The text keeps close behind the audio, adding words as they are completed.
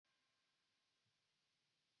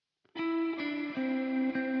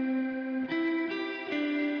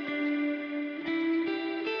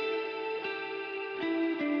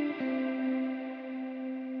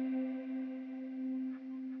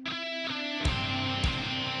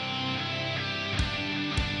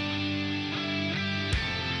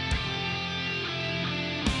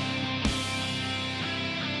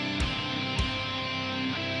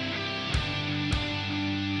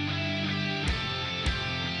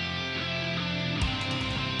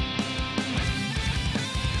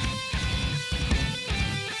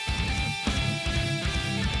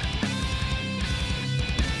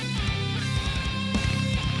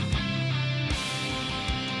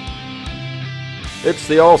It's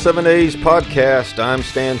the All 7 Days podcast. I'm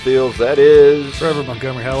Stan Fields. That is Trevor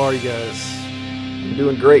Montgomery. How are you guys? I'm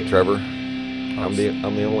doing great, Trevor. I'm the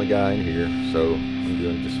only guy in here, so I'm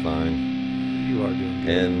doing just fine. You are doing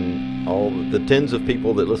good. And all the tens of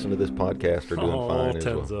people that listen to this podcast are doing All fine as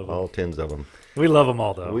tens well. of them. All tens of them. We love them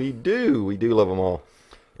all, though. We do love them all.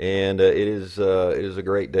 And it is a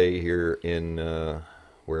great day here in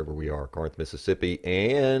wherever we are, Corinth, Mississippi.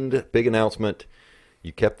 And big announcement.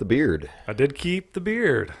 You kept the beard. I did keep the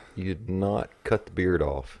beard. You did not cut the beard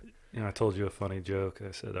off. You know, I told you a funny joke. I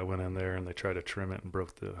said I went in there and they tried to trim it and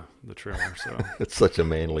broke the trimmer. So It's such a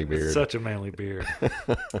manly beard. It's such a manly beard.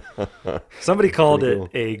 Somebody called it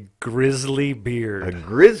a grizzly beard. A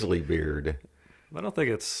grizzly beard. I don't think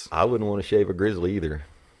it's. I wouldn't want to shave a grizzly either.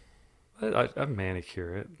 I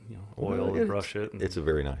manicure it, oil and brush it. And It's a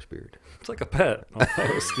very nice beard. it's like a pet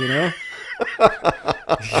almost, you know.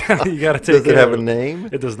 You got to take. Does it care have of a name?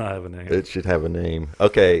 It does not have a name. It should have a name.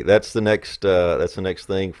 Okay, that's the next. That's the next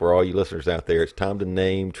thing for all you listeners out there. It's time to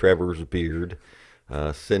name Trevor's beard.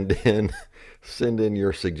 Send in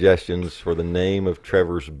your suggestions for the name of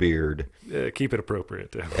Trevor's beard. Keep it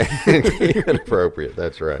appropriate. Too. Keep it appropriate.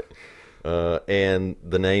 That's right. And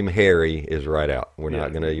the name Harry is right out. We're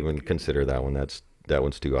not going to even consider that one. That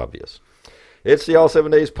one's too obvious. It's the All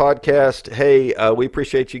 7 Days podcast. Hey, we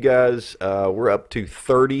appreciate you guys. We're up to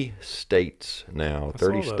 30 states now.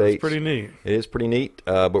 30 states. It's pretty neat. It is pretty neat,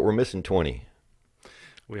 but we're missing 20.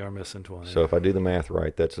 We are missing 20. So if I do the math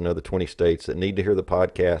right, that's another 20 states that need to hear the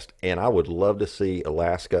podcast. And I would love to see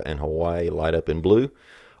Alaska and Hawaii light up in blue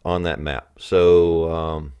on that map.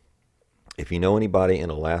 So if you know anybody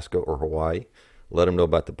in Alaska or Hawaii, let them know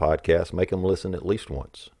about the podcast. Make them listen at least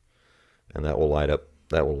once, and that will light up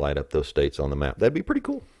those states on the map. That'd be pretty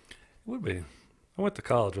cool. It would be. I went to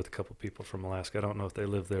college with a couple people from Alaska. I don't know if they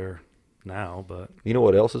live there now, but You know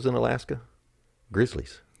what else is in Alaska?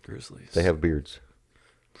 Grizzlies. grizzlies. They have beards.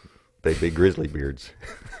 They big grizzly beards.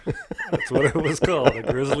 That's what it was called, a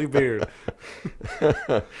grizzly beard.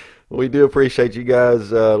 We do appreciate you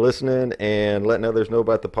guys listening and letting others know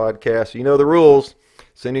about the podcast. You know the rules.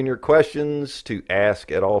 Send in your questions to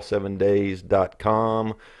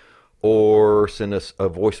ask@all7days.com or send us a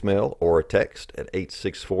voicemail or a text at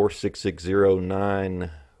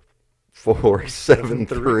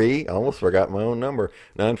 864-660-9473. I almost forgot my own number,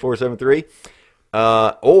 9473.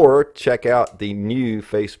 Or check out the new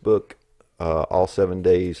Facebook All 7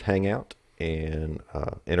 Days Hangout and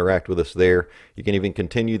interact with us there. You can even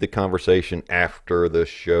continue the conversation after the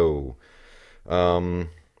show.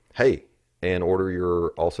 Hey, and order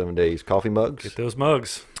your All 7 Days coffee mugs. Get those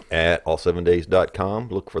mugs At all7days.com.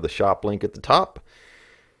 Look for the shop link at the top.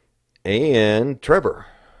 And Trevor,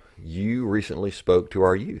 you recently spoke to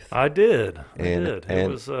our youth. I did. And It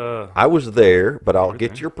was. I was there, but I'll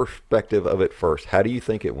get your perspective of it first. How do you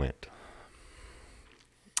think it went?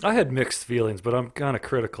 I had mixed feelings, but I'm kind of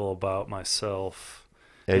critical about myself.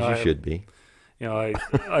 As you should be. I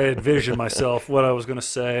envisioned myself what I was going to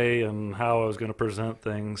say and how I was going to present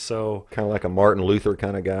things. So Kind of like a Martin Luther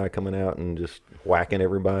kind of guy coming out and just whacking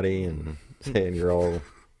everybody and saying you're all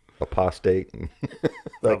apostate and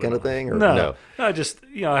that kind of thing? Or no. I just,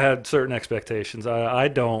 I had certain expectations. I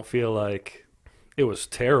don't feel like it was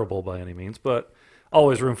terrible by any means, but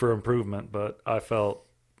always room for improvement. But I felt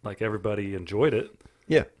like everybody enjoyed it.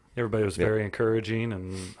 Yeah. Everybody was very encouraging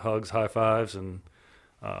and hugs, high fives. And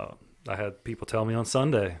I had people tell me on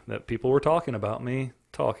Sunday that people were talking about me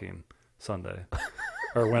talking Sunday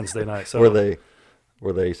or Wednesday night. So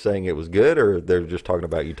Were they saying it was good, or they're just talking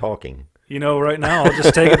about you talking? Right now I'll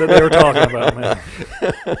just take it that they were talking about me.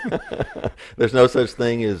 There's no such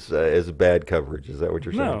thing as bad coverage. Is that what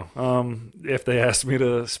you're saying? No. If they asked me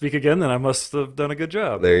to speak again, then I must have done a good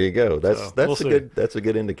job. There you go. That's we'll a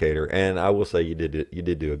good indicator. And I will say you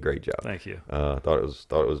did do a great job. Thank you. Thought it was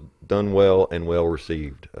done well and well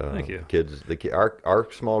received. Thank you. Our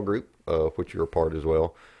small group, which you're a part as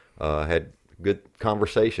well, had good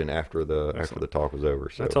conversation after the talk was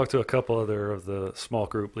over. So I talked to a couple other of the small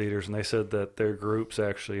group leaders, and they said that their groups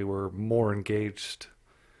actually were more engaged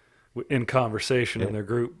in conversation in their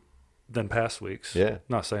group than past weeks. Yeah.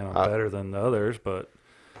 Not saying I'm better than the others, but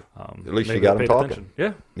at least you maybe got they them paid talking. attention.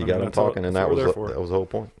 Yeah, You got them talking, and that was the whole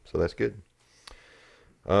point. So that's good.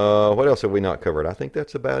 What else have we not covered? I think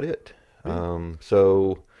that's about it.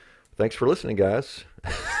 So thanks for listening, guys.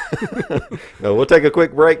 No, we'll take a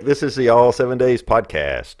quick break. This is the All 7 Days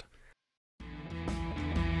podcast.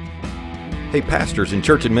 Hey, pastors and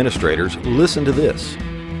church administrators, listen to this.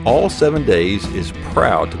 All 7 Days is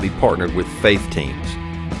proud to be partnered with Faith Teams.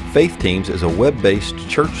 Faith Teams is a web-based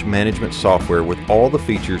church management software with all the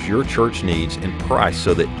features your church needs and priced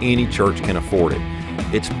so that any church can afford it.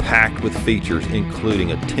 It's packed with features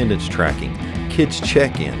including attendance tracking, kids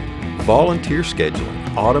check-in, volunteer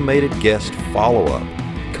scheduling, automated guest follow-up,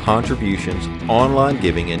 contributions, online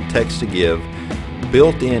giving and text to give,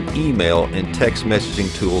 built-in email and text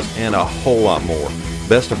messaging tools, and a whole lot more.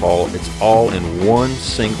 Best of all, it's all in one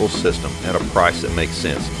single system at a price that makes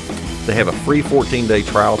sense. They have a free 14-day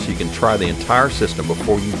trial so you can try the entire system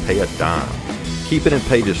before you pay a dime. Keep it and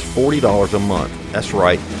pay just $40 a month. That's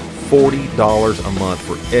right, $40 a month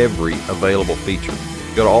for every available feature.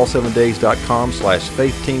 Go to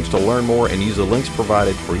all7days.com/faithteams to learn more and use the links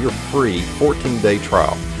provided for your free 14-day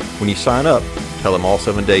trial. When you sign up, tell them All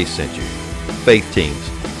 7 Days sent you. Faith Teams,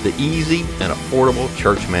 the easy and affordable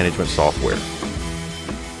church management software.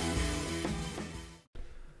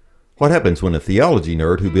 What happens when a theology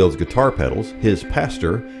nerd who builds guitar pedals, his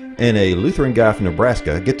pastor, and a Lutheran guy from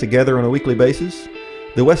Nebraska get together on a weekly basis?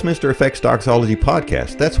 The Westminster Effects Doxology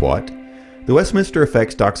Podcast, that's what. The Westminster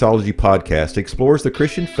Effects Doxology Podcast explores the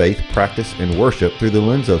Christian faith, practice, and worship through the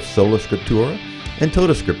lens of Sola Scriptura and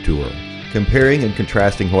Tota Scriptura, comparing and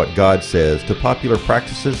contrasting what God says to popular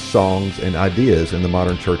practices, songs, and ideas in the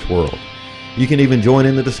modern church world. You can even join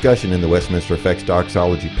in the discussion in the Westminster Effects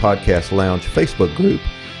Doxology Podcast Lounge Facebook group,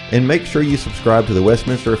 and make sure you subscribe to the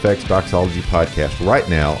Westminster Effects Doxology Podcast right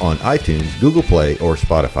now on iTunes, Google Play, or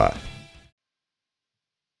Spotify.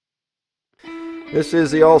 This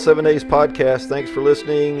is the All 7 Days podcast. Thanks for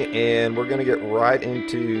listening, and we're going to get right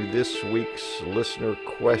into this week's listener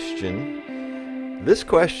question. This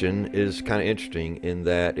question is kind of interesting in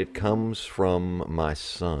that it comes from my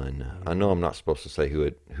son. I know I'm not supposed to say who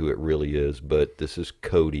it really is, but this is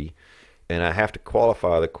Cody. And I have to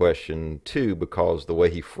qualify the question, too, because the way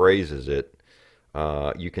he phrases it,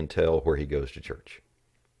 you can tell where he goes to church.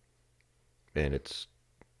 And it's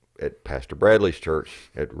at Pastor Bradley's church,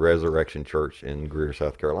 at Resurrection Church in Greer,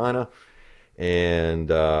 South Carolina. And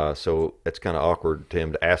so it's kind of awkward to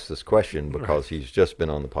him to ask this question because he's just been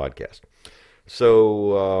on the podcast.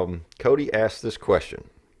 So Cody asked this question,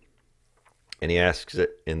 and he asks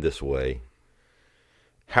it in this way.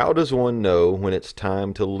 How does one know when it's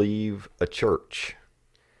time to leave a church?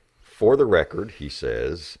 For the record, he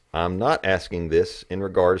says, I'm not asking this in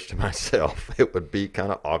regards to myself. It would be kind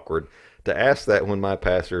of awkward to ask that when my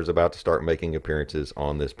pastor is about to start making appearances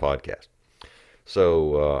on this podcast.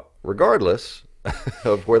 So regardless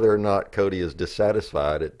of whether or not Cody is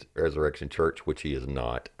dissatisfied at Resurrection Church, which he is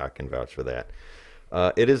not, I can vouch for that,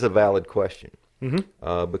 it is a valid question.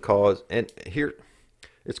 Because, and here,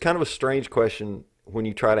 it's kind of a strange question when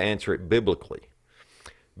you try to answer it biblically,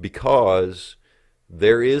 because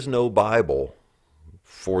there is no Bible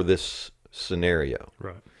for this scenario.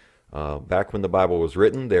 Right. Back when the Bible was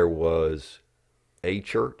written, there was a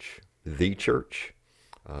church, the church.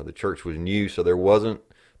 The church was new, so there wasn't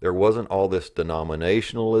all this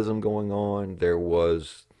denominationalism going on. There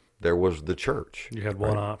was the church. You had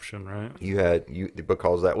one option, right?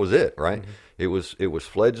 Because that was it, right? Mm-hmm. It was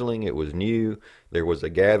fledgling. It was new. There was a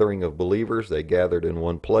gathering of believers. They gathered in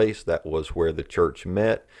one place. That was where the church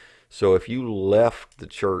met. So if you left the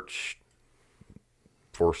church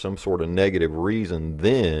for some sort of negative reason,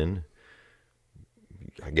 then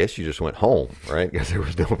I guess you just went home, right? Because there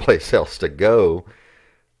was no place else to go.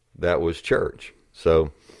 That was church.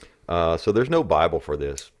 So there's no Bible for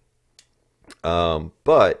this.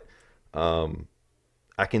 But I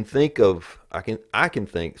can think. So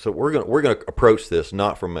we're gonna approach this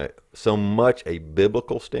not from so much a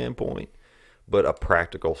biblical standpoint, but a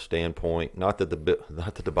practical standpoint. Not that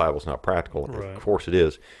the Bible's not practical. Right. Of course it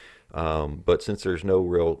is. But since there's no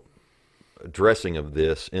real addressing of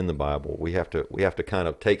this in the Bible, we have to kind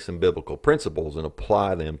of take some biblical principles and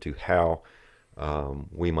apply them to how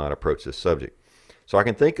we might approach this subject. So I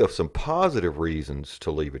can think of some positive reasons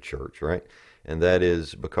to leave a church, right? And that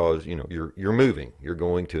is because you're moving, you're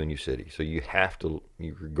going to a new city, so you're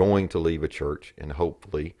going to leave a church and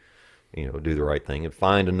hopefully do the right thing and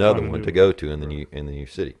find another one to go to in the new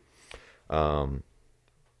city. I've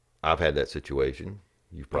had that situation.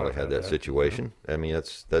 You've probably had that situation. Yeah. I mean,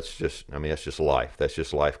 that's just life. That's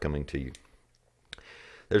just life coming to you.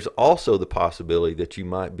 There's also the possibility that you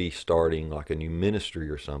might be starting like a new ministry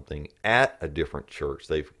or something at a different church.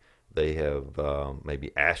 They have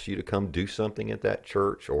maybe asked you to come do something at that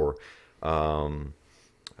church, or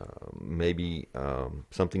maybe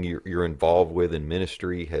something you're involved with in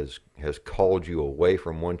ministry has called you away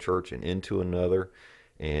from one church and into another.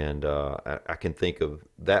 And I can think of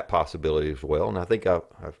that possibility as well. And I think I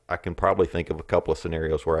can probably think of a couple of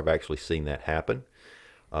scenarios where I've actually seen that happen.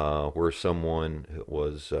 where someone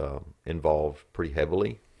was involved pretty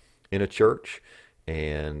heavily in a church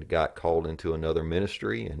and got called into another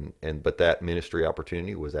ministry, but that ministry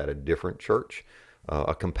opportunity was at a different church,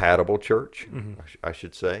 a compatible church, I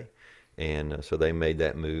should say. And so they made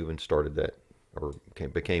that move and started that, or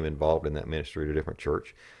became involved in that ministry at a different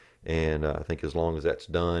church. And I think as long as that's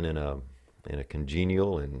done in a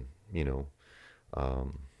congenial and,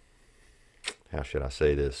 how should I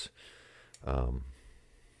say this,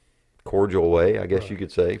 cordial way, I guess you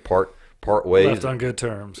could say, part ways. Left on good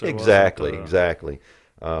terms. Exactly.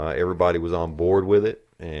 Everybody was on board with it,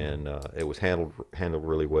 and it was handled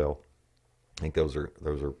really well. I think those are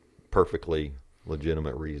perfectly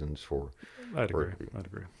legitimate reasons for. I'd agree.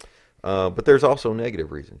 But there's also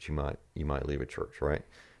negative reasons you might leave a church, right?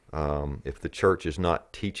 If the church is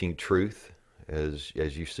not teaching truth as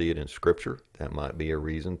you see it in Scripture, that might be a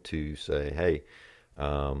reason to say, hey,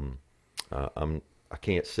 I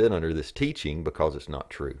can't sit under this teaching because it's not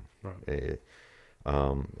true. Right.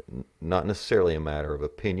 Not necessarily a matter of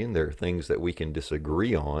opinion. There are things that we can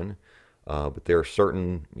disagree on, but there are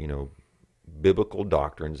certain, biblical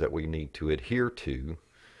doctrines that we need to adhere to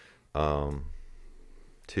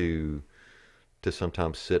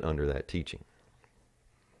sometimes sit under that teaching.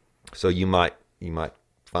 So you might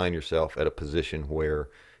find yourself at a position where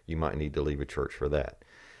you might need to leave a church for that.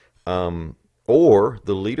 Or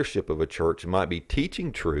the leadership of a church might be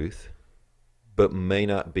teaching truth, but may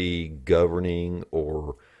not be governing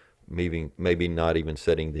or maybe not even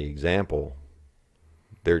setting the example.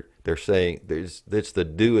 They're saying it's the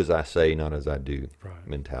do as I say, not as I do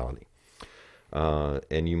mentality.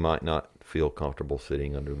 And you might not feel comfortable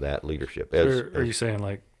sitting under that leadership. Are you saying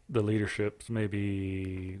like the leadership's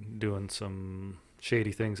maybe doing some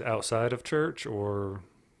shady things outside of church, or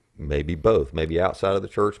maybe both? Maybe outside of the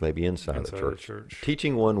church, maybe inside of the church.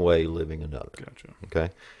 Teaching one way, living another. Gotcha.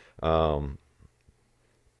 Okay.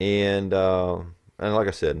 And like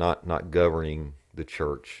I said, not governing the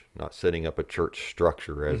church, not setting up a church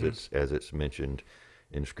structure as it's mentioned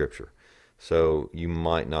in Scripture. So you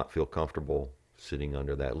might not feel comfortable sitting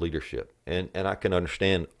under that leadership. And I can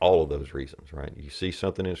understand all of those reasons, right? You see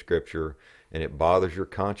something in Scripture and it bothers your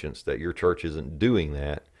conscience that your church isn't doing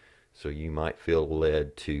that, so you might feel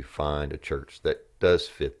led to find a church that does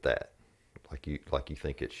fit that, like you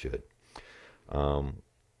think it should.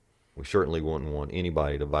 We certainly wouldn't want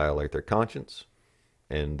anybody to violate their conscience,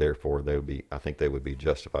 and therefore I think they would be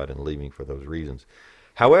justified in leaving for those reasons.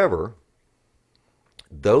 However,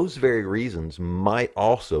 those very reasons might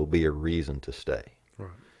also be a reason to stay. Right.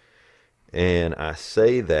 And I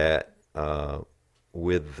say that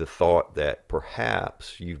with the thought that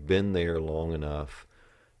perhaps you've been there long enough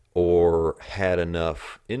or had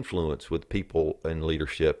enough influence with people in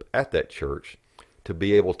leadership at that church to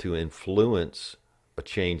be able to influence a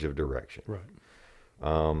change of direction.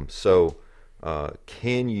 Right. So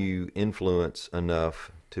can you influence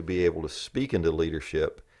enough to be able to speak into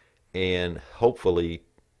leadership and hopefully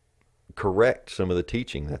correct some of the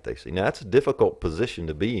teaching that they see? Now, that's a difficult position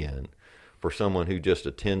to be in for someone who just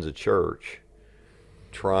attends a church,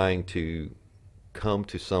 trying to come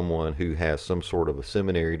to someone who has some sort of a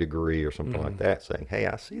seminary degree or something like that, saying, hey,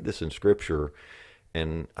 I see this in Scripture,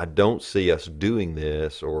 and I don't see us doing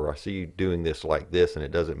this, or I see you doing this like this, and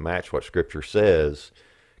it doesn't match what Scripture says.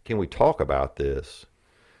 Can we talk about this?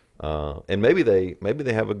 And maybe they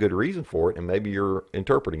have a good reason for it, and maybe you're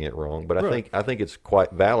interpreting it wrong. But I think it's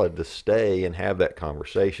quite valid to stay and have that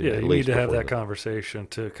conversation. Yeah, at you least need to have that conversation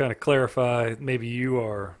to kind of clarify. Maybe you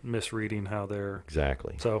are misreading how they're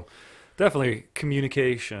exactly. So definitely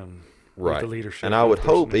communication with the leadership. And I would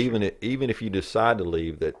hope even if you decide to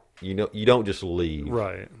leave, that you don't just leave.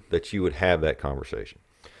 Right. That you would have that conversation.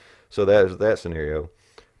 So that is that scenario.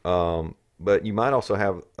 But you might also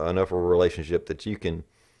have enough of a relationship that you can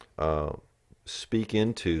speak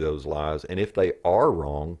into those lies, and if they are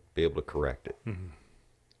wrong, be able to correct it. Mm-hmm.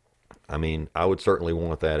 I mean, I would certainly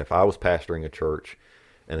want that. If I was pastoring a church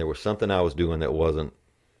and there was something I was doing that wasn't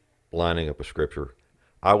lining up with Scripture,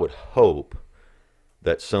 I would hope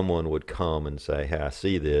that someone would come and say, hey, I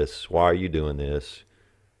see this. Why are you doing this?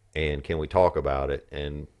 And can we talk about it?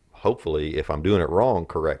 And hopefully, if I'm doing it wrong,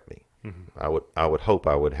 correct me. Mm-hmm. I would hope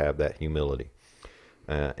I would have that humility.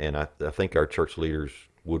 And I think our church leaders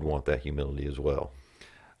would want that humility as well.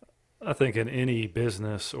 I think in any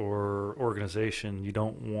business or organization, you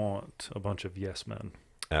don't want a bunch of yes men.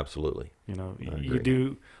 Absolutely. You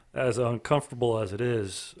do, as uncomfortable as it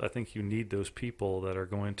is, I think you need those people that are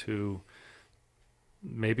going to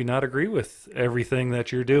maybe not agree with everything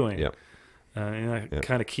that you're doing. Yep. And it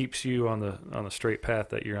kind of keeps you on the straight path,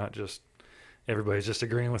 that you're not just everybody's just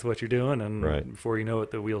agreeing with what you're doing, and Right. before you know it,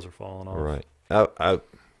 the wheels are falling off. Right.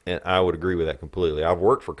 And I would agree with that completely. I've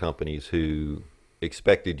worked for companies who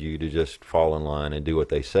expected you to just fall in line and do what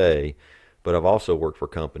they say, but I've also worked for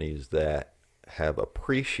companies that have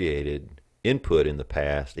appreciated input in the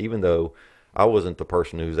past, even though I wasn't the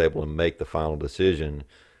person who was able to make the final decision.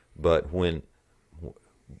 But when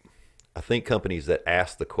I think companies that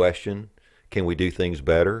ask the question, can we do things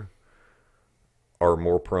better, are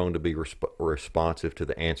more prone to be responsive to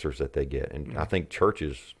the answers that they get. And I think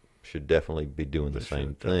churches should definitely be doing the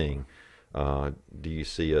same thing. Do you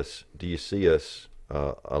see us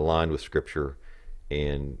aligned with Scripture,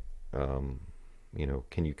 and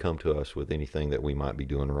can you come to us with anything that we might be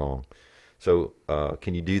doing wrong? So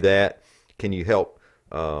can you do that? Can you help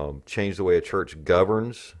change the way a church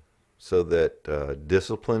governs so that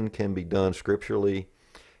discipline can be done scripturally,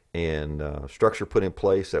 and structure put in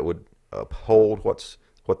place that would uphold what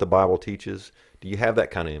the Bible teaches? Do you have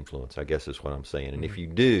that kind of influence, I guess is what I'm saying. And if you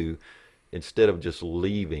do, instead of just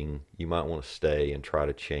leaving, you might want to stay and try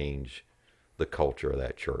to change the culture of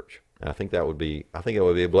that church. And I think it would be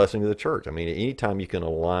a blessing to the church. I mean, anytime you can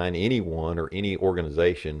align anyone or any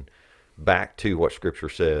organization back to what Scripture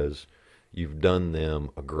says, you've done them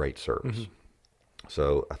a great service.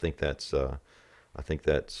 So I think that's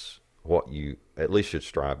what you at least should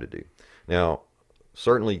strive to do. Now,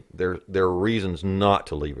 certainly there are reasons not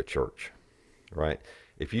to leave a church, right?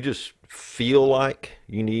 If you just feel like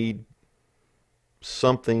you need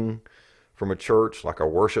something from a church, like a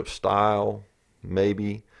worship style,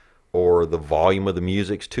 maybe, or the volume of the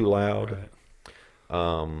music's too loud,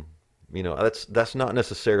 that's not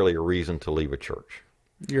necessarily a reason to leave a church.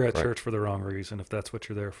 You're at church for the wrong reason if that's what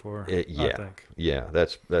you're there for. I think. Yeah,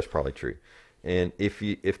 that's probably true. And if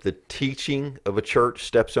the teaching of a church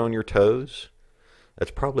steps on your toes,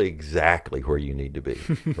 that's probably exactly where you need to be,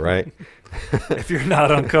 right? If you're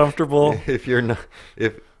not uncomfortable, if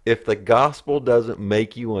the gospel doesn't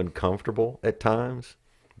make you uncomfortable at times,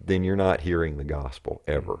 then you're not hearing the gospel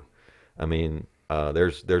ever. I mean,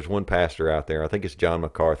 there's one pastor out there, I think it's John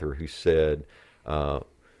MacArthur, who said, a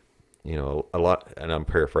lot, and I'm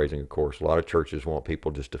paraphrasing, of course, a lot of churches want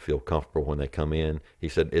people just to feel comfortable when they come in. He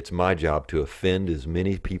said, it's my job to offend as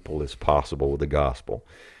many people as possible with the gospel.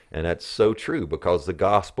 And that's so true, because the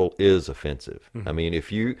gospel is offensive. I mean,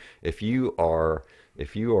 if you are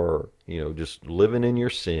just living in your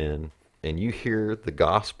sin, and you hear the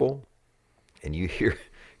gospel, and you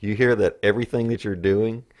hear that everything that you're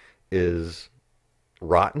doing is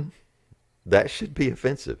rotten, that should be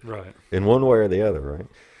offensive, right? In one way or the other, right?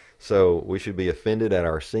 So we should be offended at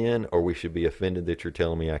our sin, or we should be offended that you're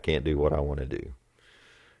telling me I can't do what I want to do,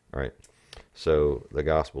 right? So the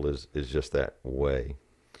gospel is just that way.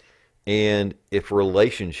 And if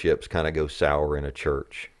relationships kind of go sour in a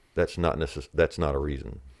church, that's not a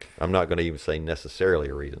reason. I'm not going to even say necessarily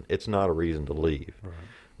a reason. It's not a reason to leave, right?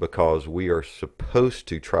 Because we are supposed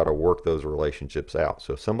to try to work those relationships out.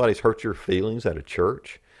 So if somebody's hurt your feelings at a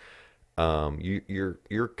church,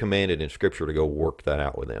 you're commanded in Scripture to go work that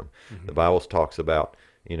out with them. The Bible talks about,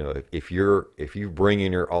 if you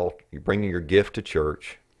bringing your gift to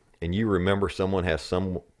church, and you remember someone has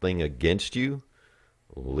something against you,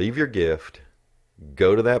 leave your gift,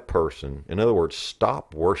 go to that person. In other words,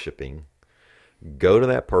 stop worshiping, go to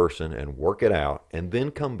that person and work it out, and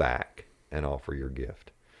then come back and offer your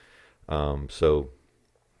gift.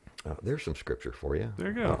 There's some scripture for you. There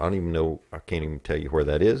you go. I don't even know. I can't even tell you where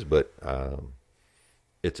that is, but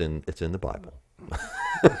it's in the Bible.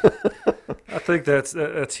 I think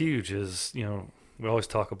that's huge. We always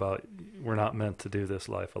talk about we're not meant to do this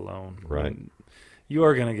life alone. Right. And you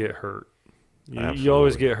are going to get hurt. You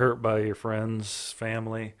always get hurt by your friends,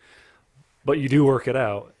 family, but you do work it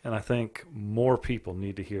out. And I think more people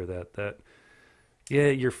need to hear that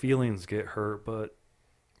your feelings get hurt, but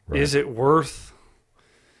is it worth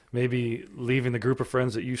maybe leaving the group of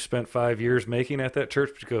friends that you spent 5 years making at that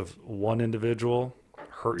church because one individual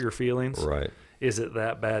hurt your feelings? Right. Is it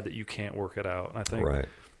that bad that you can't work it out? And I think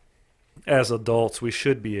as adults, we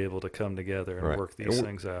should be able to come together and work these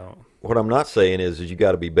things out. What I'm not saying is you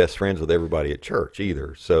got to be best friends with everybody at church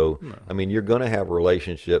either. So, no. I mean, you're going to have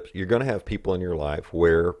relationships. You're going to have people in your life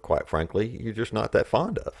where, quite frankly, you're just not that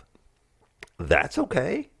fond of. That's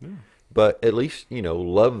okay. Yeah. But at least,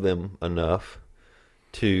 love them enough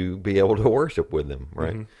to be able to worship with them,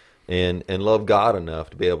 right? And love God enough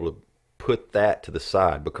to be able to put that to the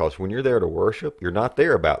side, because when you're there to worship, you're not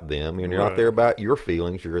there about them, and you're not there about your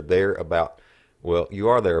feelings. You're there about, you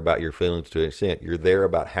are there about your feelings to an extent. You're there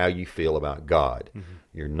about how you feel about God.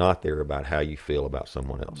 You're not there about how you feel about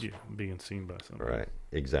someone else. Yeah, being seen by someone. Right,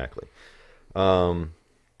 exactly.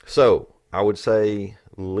 So I would say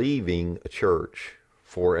leaving a church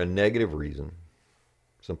for a negative reason,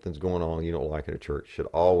 something's going on you don't like at a church, should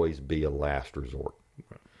always be a last resort.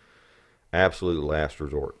 Absolute last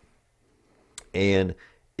resort. And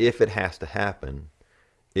if it has to happen,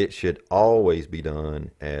 it should always be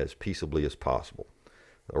done as peaceably as possible.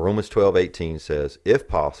 Romans 12:18 says, if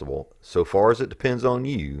possible, so far as it depends on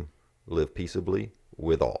you, live peaceably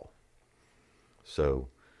with all. So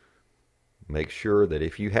make sure that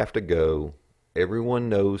if you have to go, everyone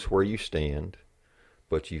knows where you stand,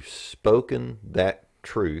 but you've spoken that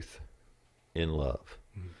truth in love.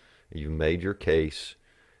 Mm-hmm. You've made your case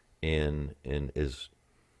in is,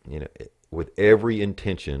 with every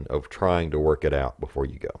intention of trying to work it out before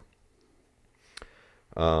you go.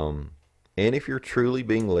 And if you're truly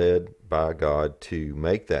being led by God to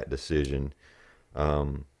make that decision,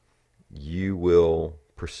 you will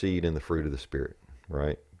proceed in the fruit of the Spirit,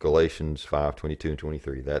 right? Galatians 5:22 and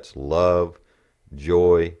 23. That's love,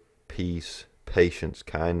 joy, peace, patience,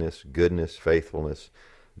 kindness, goodness, faithfulness,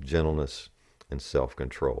 gentleness, and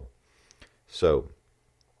self-control. So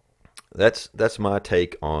that's my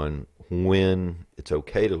take on when it's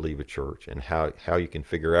okay to leave a church and how you can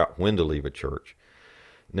figure out when to leave a church.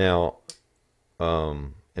 Now,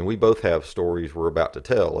 and we both have stories we're about to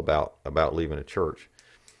tell about leaving a church.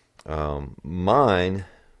 Mine,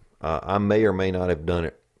 I may or may not have done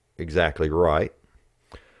it exactly right.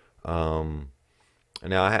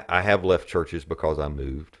 Now I have left churches because I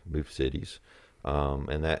moved cities,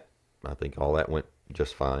 and that, I think all that went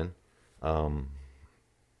just fine.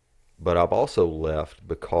 But I've also left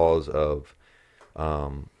because of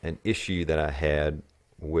an issue that I had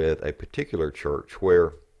with a particular church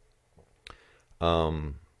where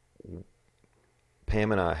Pam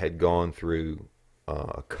and I had gone through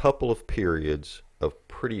a couple of periods of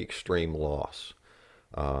pretty extreme loss.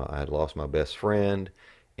 I had lost my best friend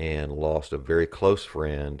and lost a very close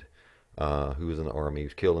friend who was in the Army. He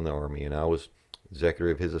was killed in the Army, and I was executor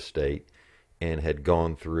of his estate and had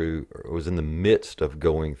gone through, or was in the midst of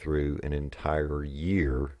going through an entire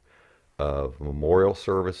year of memorial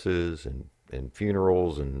services and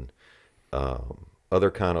funerals and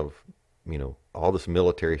other kind of, all this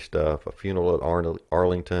military stuff, a funeral at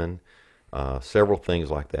Arlington, several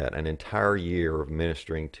things like that, an entire year of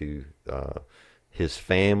ministering to his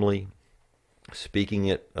family,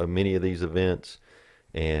 speaking at many of these events,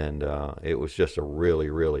 and it was just a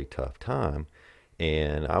really, really tough time.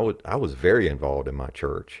 And I was very involved in my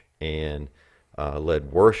church and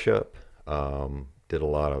led worship, did a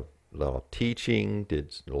lot of teaching,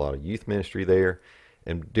 did a lot of youth ministry there.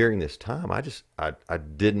 And during this time, I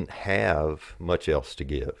didn't have much else to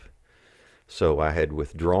give. So I had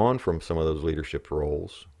withdrawn from some of those leadership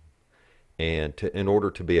roles, and in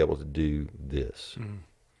order to be able to do this. Mm.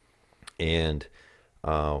 And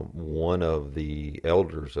one of the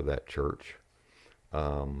elders of that church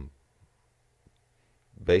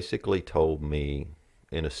basically told me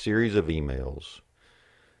in a series of emails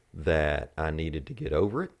that I needed to get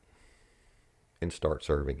over it and start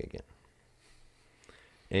serving again.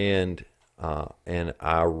 And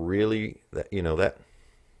I really,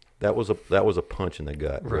 that was a punch in the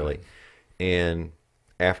gut, really. Right. And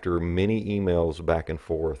after many emails back and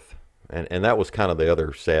forth, and that was kind of the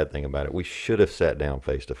other sad thing about it. We should have sat down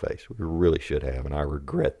face to face. We really should have, and I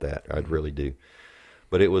regret that. I really do.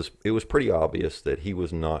 But it was pretty obvious that he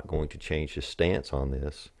was not going to change his stance on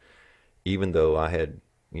this, even though I had,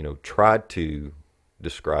 tried to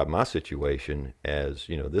describe my situation as,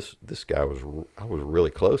 this guy I was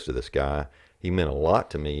really close to this guy. He meant a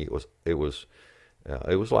lot to me. It was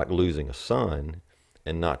like losing a son,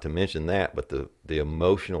 and not to mention that, but the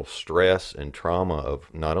emotional stress and trauma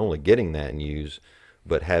of not only getting that news,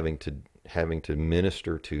 but having to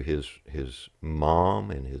minister to his mom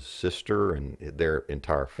and his sister and their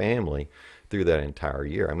entire family through that entire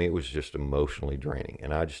year. I mean, it was just emotionally draining,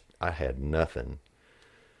 and I had nothing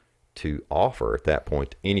to offer at that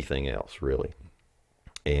point to anything else, really.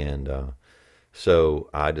 And so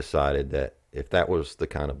I decided that if that was the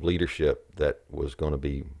kind of leadership that was going to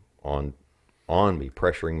be on me,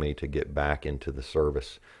 pressuring me to get back into the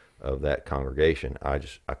service of that congregation, I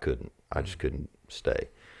just couldn't stay.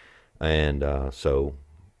 And so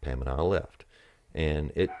Pam and I left,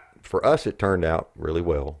 and for us it turned out really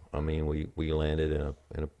well. I mean, we landed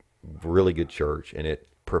in a really good church, and it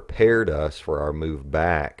prepared us for our move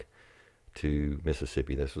back to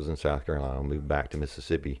Mississippi. This was in South Carolina. I moved back to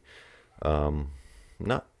Mississippi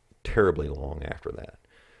not terribly long after that.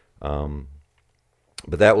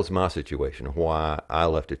 But that was my situation, why I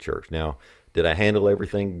left a church. Now, did I handle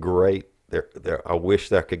everything great I wish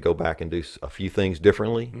that I could go back and do a few things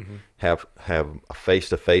differently. Mm-hmm. Have a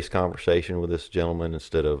face-to-face conversation with this gentleman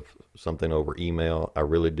instead of something over email. I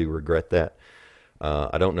really do regret that.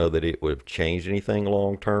 I don't know that it would have changed anything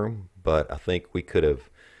long term, but I think we could have.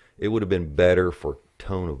 It would have been better for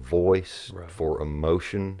tone of voice, Right. for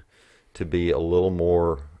emotion, to be a little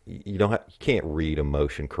more. You can't read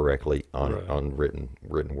emotion correctly on Right. on written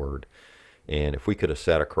word. And if we could have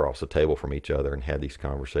sat across the table from each other and had these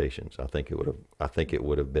conversations, I think it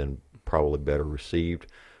would have been probably better received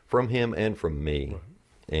from him and from me. Right.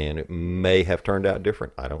 And it may have turned out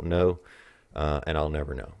different. I don't know, and I'll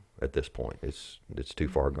never know at this point. It's too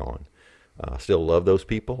far gone. I still love those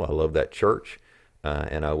people. I love that church,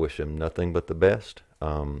 and I wish them nothing but the best.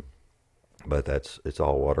 But it's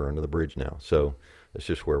all water under the bridge now. So it's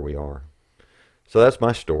just where we are. So that's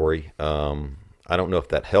my story. I don't know if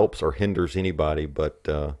that helps or hinders anybody, but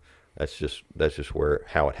that's just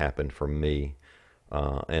how it happened for me.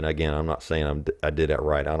 And again, I'm not saying I did that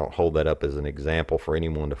right. I don't hold that up as an example for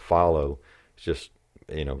anyone to follow. It's just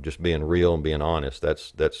just being real and being honest.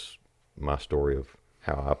 That's my story of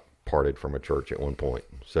how I parted from a church at one point.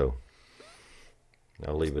 So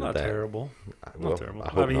I'll leave it at Not that. terrible. Well, Not terrible. I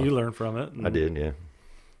hope mean, not. you learned from it. I did, yeah.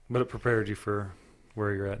 But it prepared you for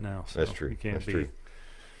where you're at now. So That's true. You can't That's be true.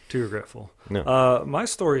 too regretful. No. My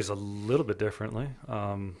story is a little bit differently.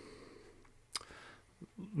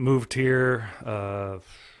 Moved here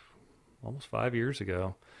almost 5 years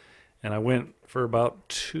ago, and I went for about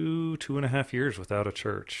 2.5 years without a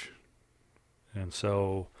church. And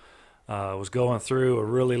so I was going through a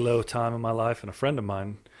really low time in my life, and a friend of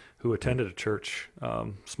mine who attended a church,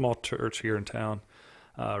 small church here in town,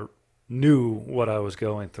 knew what I was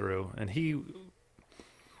going through. And he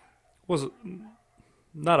was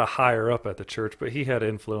not a higher up at the church, but he had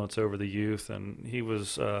influence over the youth, and he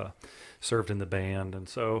was served in the band. And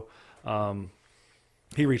so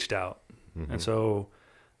he reached out. Mm-hmm. And so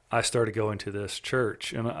I started going to this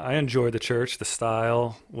church, and I enjoyed the church. The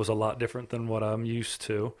style was a lot different than what I'm used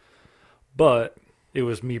to, but it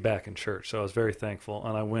was me back in church. So I was very thankful,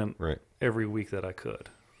 and I went Right. every week that I could.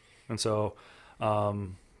 And so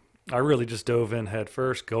I really just dove in head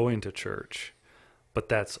first going to church, but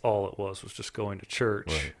that's all it was just going to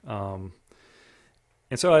church. Right.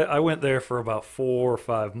 And so I went there for about 4 or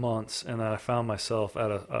 5 months, and then I found myself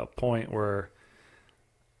at a point where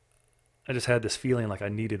I just had this feeling like I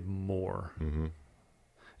needed more. Mm-hmm.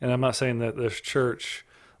 And I'm not saying that this church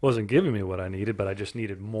wasn't giving me what I needed, but I just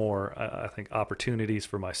needed more, I think, opportunities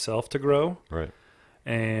for myself to grow, Right.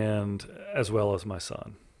 and as well as my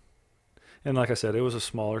son. And like I said, it was a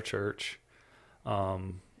smaller church.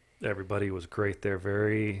 Everybody was great there,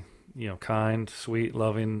 very, kind, sweet,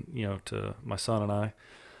 loving, to my son and I.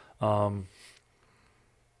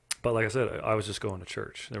 But like I said, I was just going to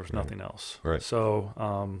church. There was nothing else. Right.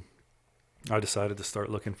 So I decided to start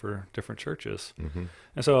looking for different churches. Mm-hmm.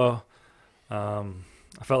 And so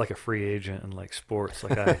I felt like a free agent in like sports.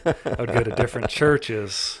 Like I would go to different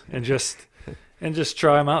churches and just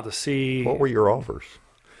try them out to see. What were your offers?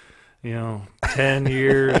 10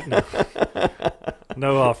 years.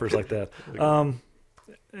 No offers like that.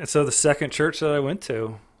 And so the second church that I went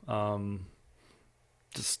to,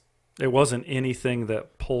 it wasn't anything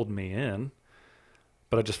that pulled me in,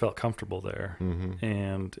 but I just felt comfortable there. Mm-hmm.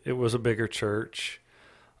 And it was a bigger church.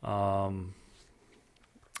 I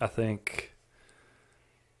think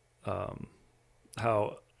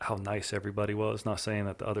how nice everybody was. Not saying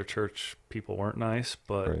that the other church people weren't nice,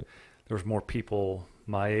 but Right. there was more people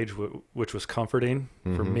my age, which was comforting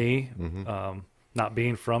for Mhm. me. Mm-hmm. Not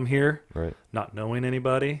being from here, Right. not knowing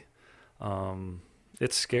anybody.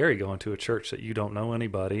 It's scary going to a church that you don't know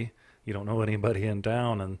anybody. You don't know anybody in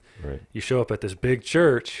town, and Right. you show up at this big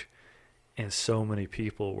church, and so many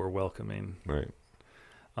people were welcoming. Right.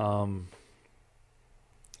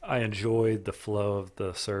 I enjoyed the flow of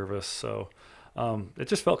the service, so it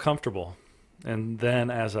just felt comfortable. And then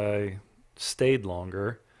as I stayed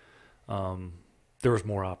longer, there was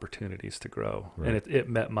more opportunities to grow, Right. and it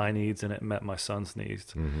met my needs and it met my son's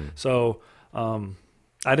needs. Mm-hmm. So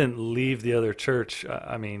I didn't leave the other church.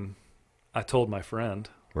 I told my friend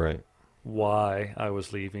Right. why I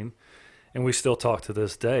was leaving, and we still talk to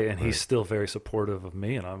this day, and Right. he's still very supportive of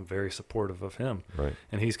me, and I'm very supportive of him. Right.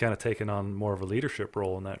 And he's kind of taken on more of a leadership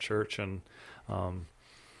role in that church, and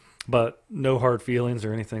but no hard feelings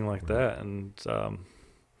or anything like that. And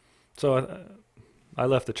so I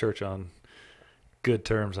left the church on good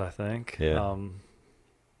terms, I think. Yeah.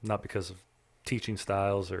 Not because of teaching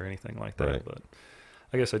styles or anything like that, Right. but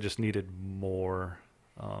I guess I just needed more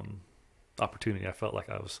opportunity. I felt like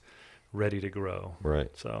I was ready to grow. Right.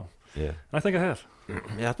 So yeah, I think I have.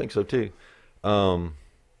 Yeah, I think so too.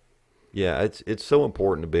 Yeah, it's so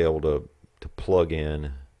important to be able to plug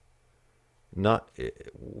in.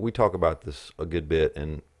 We talk about this a good bit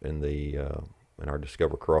in our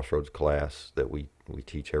Discover Crossroads class that we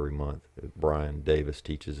teach every month. Brian Davis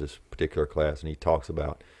teaches this particular class, and he talks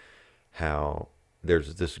about how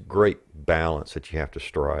there's this great balance that you have to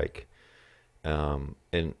strike. And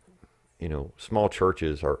small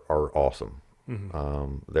churches are awesome.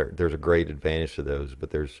 There's a great advantage to those,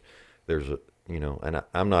 but there's a and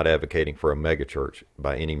I'm not advocating for a mega church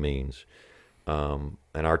by any means, and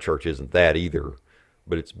our church isn't that either,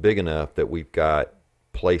 but it's big enough that we've got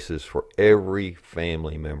places for every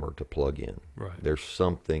family member to plug in. Right. There's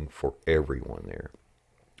something for everyone there,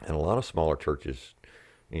 and a lot of smaller churches,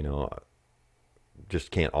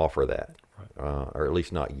 just can't offer that, or at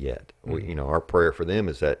least not yet. Our prayer for them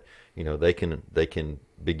is that they can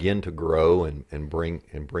begin to grow and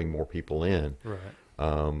bring more people in. Right.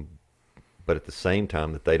 But at the same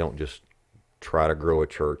time, that they don't just try to grow a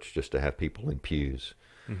church just to have people in pews,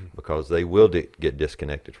 because they will get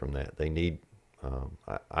disconnected from that. They need,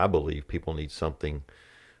 I believe, people need something.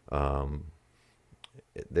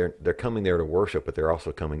 They're coming there to worship, but they're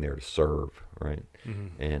also coming there to serve, right?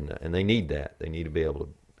 And they need that. They need to be able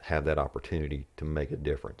to have that opportunity to make a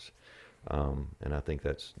difference. And I think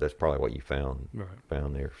that's probably what you found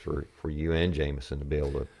there for you and Jameson to be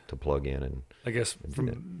able to plug in. And I guess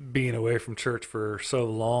from being away from church for so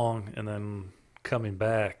long and then coming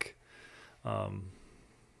back, I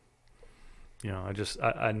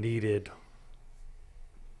needed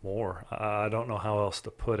more. I don't know how else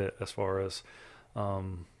to put it, as far as I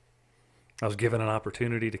was given an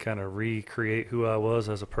opportunity to kind of recreate who I was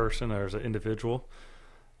as a person or as an individual,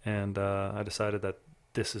 and I decided that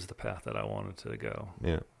this is the path that I wanted to go.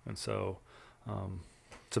 Yeah. And so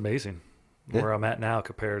it's amazing where I'm at now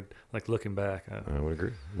compared, like, looking back. I would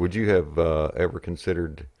agree. Would you have ever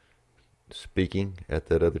considered speaking at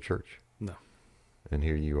that other church? No. And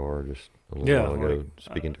here you are just a little while ago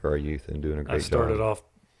speaking to our youth and doing a great job. I started off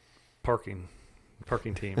parking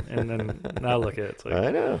team, and then now look at it. It's like,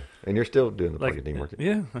 I know. And you're still doing the parking team work.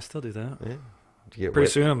 Yeah, I still do that. Yeah. Pretty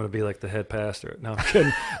soon I'm going to be like the head pastor. No, I'm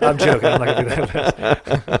kidding. I'm joking. I'm not going to be the head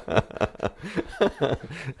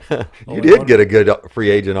pastor. You did get a good free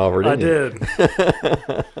agent offer, didn't you?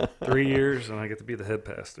 I did. 3 years, and I get to be the head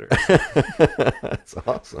pastor. That's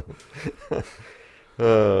awesome.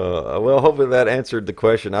 Well, hopefully that answered the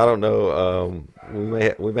question. I don't know.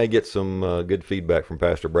 We may get some good feedback from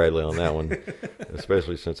Pastor Bradley on that one,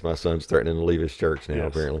 especially since my son's threatening to leave his church now,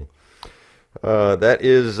 apparently.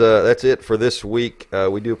 That's it for this week.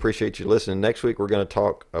 We do appreciate you listening. Next week, we're going to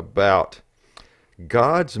talk about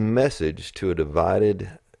God's message to a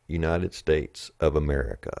divided United States of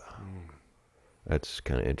America. That's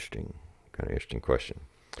kind of interesting question.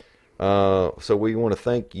 So we want to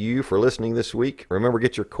thank you for listening this week. Remember,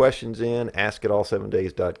 get your questions in,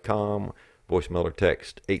 askitall7days.com, voicemail or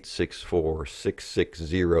text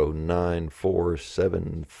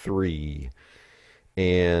 864-660-9473.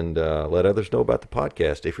 And let others know about the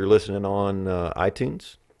podcast. If you're listening on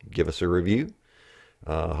iTunes, give us a review.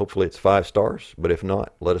 Hopefully it's 5 stars, but if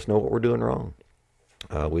not, let us know what we're doing wrong.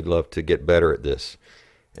 We'd love to get better at this.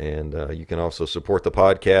 And you can also support the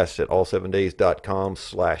podcast at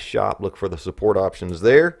all7days.com/shop. Look for the support options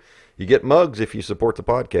there. You get mugs if you support the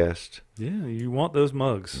podcast. Yeah, you want those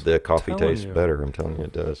mugs. The coffee tastes better. I'm telling you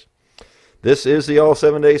it does. This is the All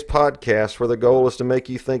 7 Days podcast, where the goal is to make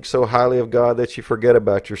you think so highly of God that you forget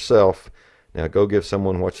about yourself. Now go give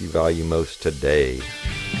someone what you value most today.